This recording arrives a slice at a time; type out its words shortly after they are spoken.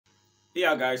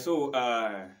Yeah, guys. So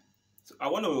I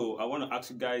want to ask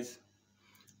you guys: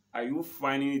 are you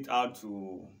finding it hard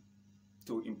to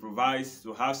improvise,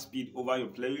 to have speed over your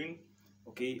playing?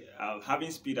 Okay,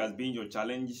 having speed has been your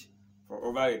challenge for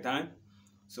over a time.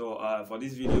 So for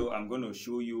this video, I'm going to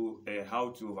show you how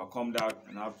to overcome that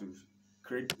and how to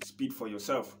create speed for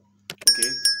yourself. Okay,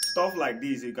 stuff like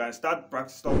this. You can start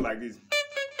practice stuff like this.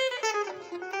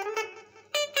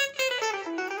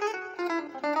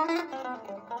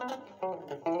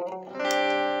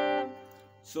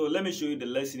 So let me show you the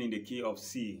lesson in the key of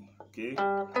C. Okay.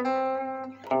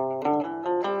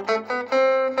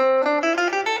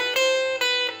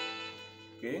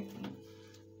 Okay.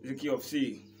 The key of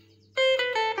C.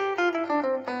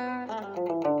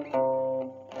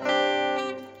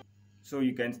 So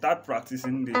you can start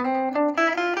practicing the.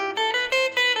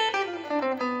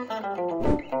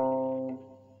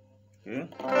 Okay.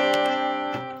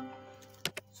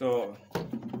 So.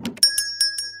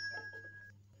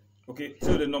 Okay.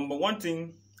 So the number one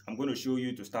thing I'm going to show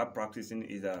you to start practicing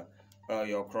is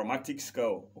your chromatic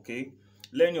scale. Okay.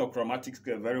 Learn your chromatic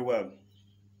scale very well.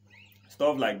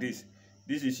 Stuff like this.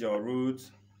 This is your root.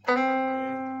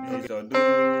 This is your do,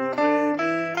 re,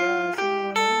 mi, la,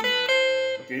 so.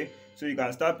 Okay. So you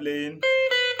can start playing.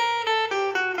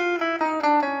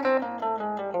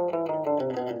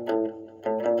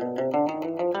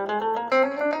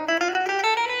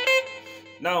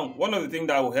 Now, one of the things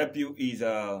that will help you is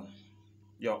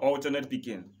your alternate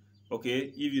picking.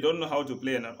 Okay, if you don't know how to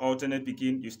play an alternate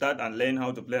picking, you start and learn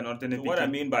how to play an alternate picking. What I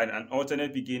mean by an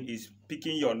alternate picking is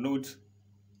picking your note.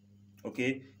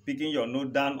 Okay, picking your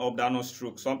note down, up,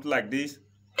 stroke, something like this.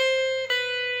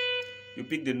 You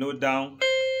pick the note down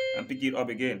and pick it up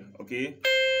again. Okay,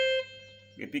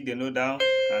 you pick the note down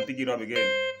and pick it up again.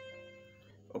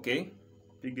 Okay,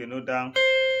 pick the note down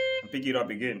and pick it up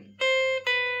again.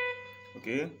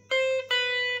 Okay.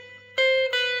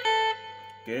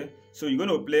 Okay, so you're going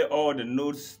to play all the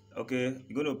notes. Okay,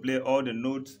 you're going to play all the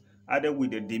notes either with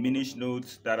the diminished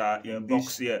notes that are in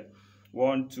box here.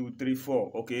 1, 2, 3,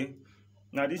 4. Okay,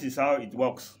 now this is how it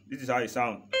works. This is how it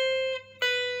sounds.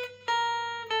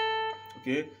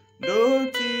 Okay,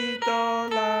 do, ti, do,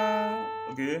 la.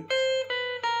 Okay,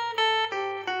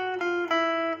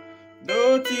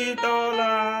 do, ti, do,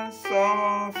 la,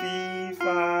 so, fi,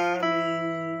 fa,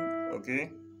 mi.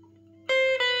 Okay.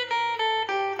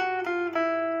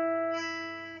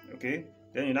 Okay,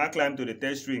 then you now climb to the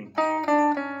third string.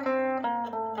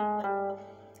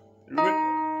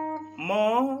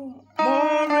 Mo,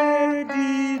 re,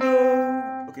 di, do.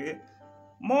 Okay,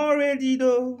 mo, re, di,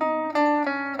 do.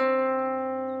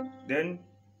 Then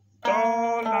do,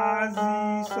 la,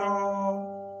 si,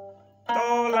 so.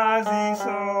 Do, la, si,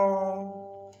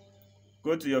 so.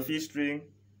 Go to your fifth string.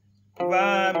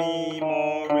 Va, mi,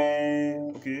 mo, re.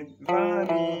 Okay, va,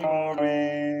 mi, mo,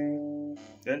 re.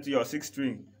 Then to your sixth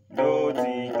string. Do,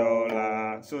 ti, do,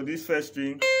 la. So this first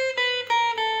string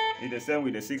is the same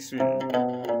with the sixth string.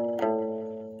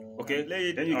 Okay, play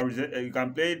it. Then you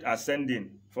can play it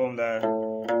ascending from the.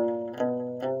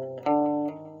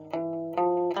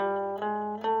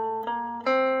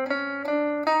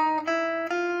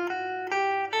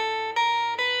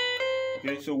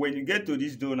 Okay, so when you get to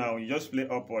this do now, you just play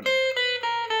upward.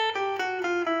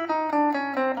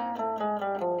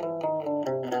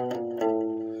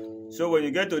 So when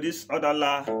you get to this other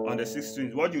la on the sixth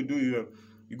string, what you do is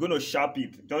you're going to sharp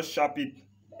it. Just sharp it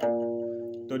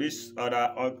to this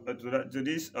other to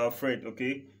this fret.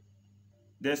 Okay.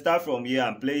 Then start from here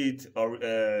and play it or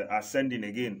ascending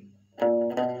again.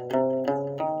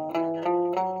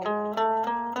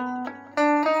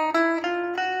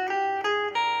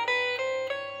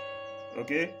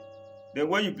 Okay. Then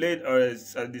when you play it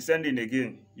descending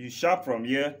again, you sharp from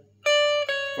here,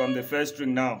 from the first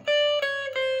string now.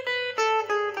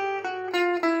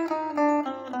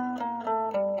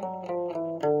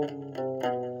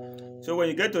 So when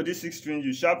you get to this sixth string,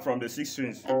 you sharp from the sixth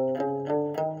strings.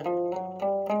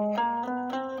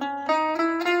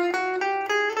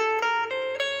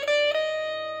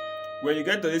 When you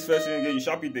get to this first string again, you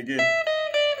sharp it again.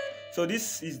 So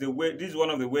this is the way. This is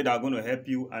one of the ways that are going to help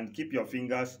you and keep your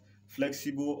fingers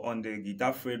flexible on the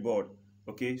guitar fretboard.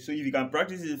 Okay, so if you can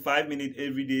practice it 5 minutes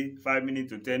every day, 5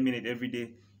 minutes to 10 minutes every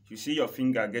day, you see your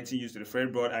finger getting used to the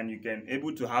fretboard and you can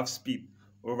able to have speed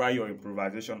over your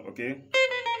improvisation. Okay.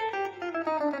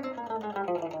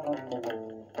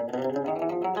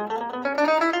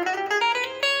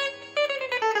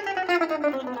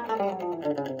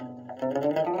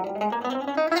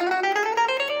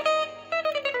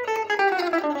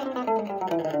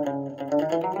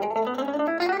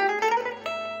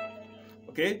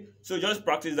 Okay, So just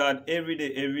practice that every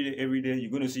day, every day, every day. You're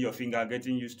going to see your finger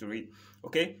getting used to it.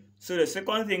 Okay. So the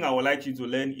second thing I would like you to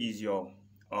learn is your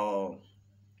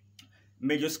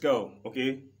major scale.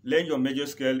 Okay. Learn your major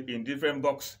scale in different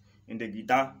box in the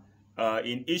guitar,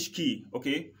 in each key.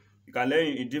 Okay. You can learn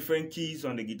in different keys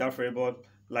on the guitar fretboard.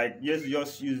 Like, yes,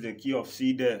 just use the key of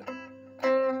C there.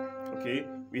 Okay.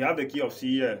 We have the key of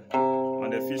C here on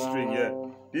the fifth string here.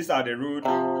 These are the root.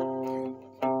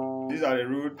 These are the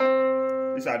root.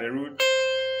 These are the root.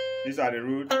 These are the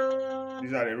root.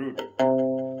 These are the root.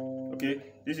 Okay,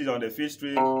 this is on the fifth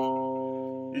string.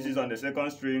 This is on the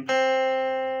second string.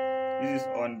 This is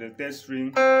on the third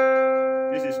string.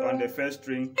 This is on the first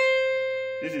string.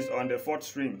 This is on the fourth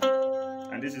string,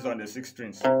 and this is on the sixth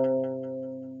strings.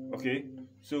 Okay,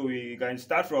 so we can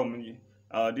start from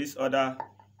this other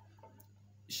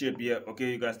shape here.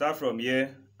 Okay, you can start from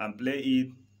here and play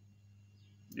it.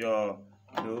 Your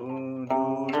do,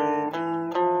 do, re, mi.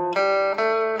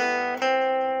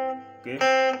 Okay.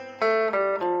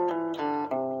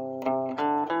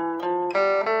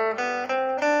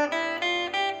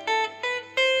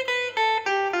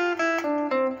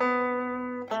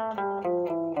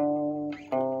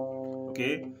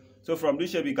 Okay. So from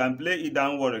this shape you can play it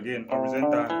downward again,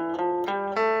 horizontal.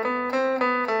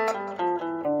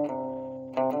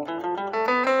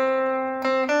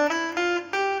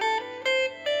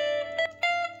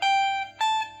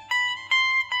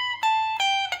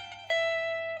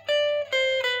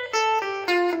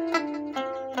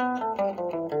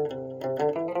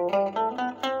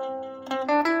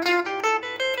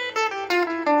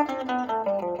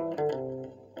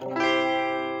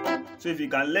 So if you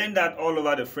can learn that all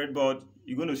over the fretboard,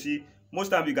 you're going to see most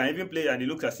times you can even play and it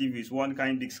looks as if it's one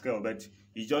kind big scale, but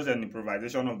it's just an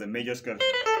improvisation of the major scale.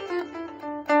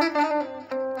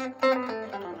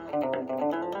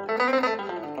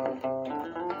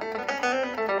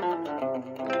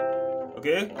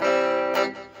 Okay?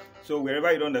 So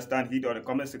wherever you don't understand, hit on the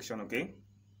comment section, okay?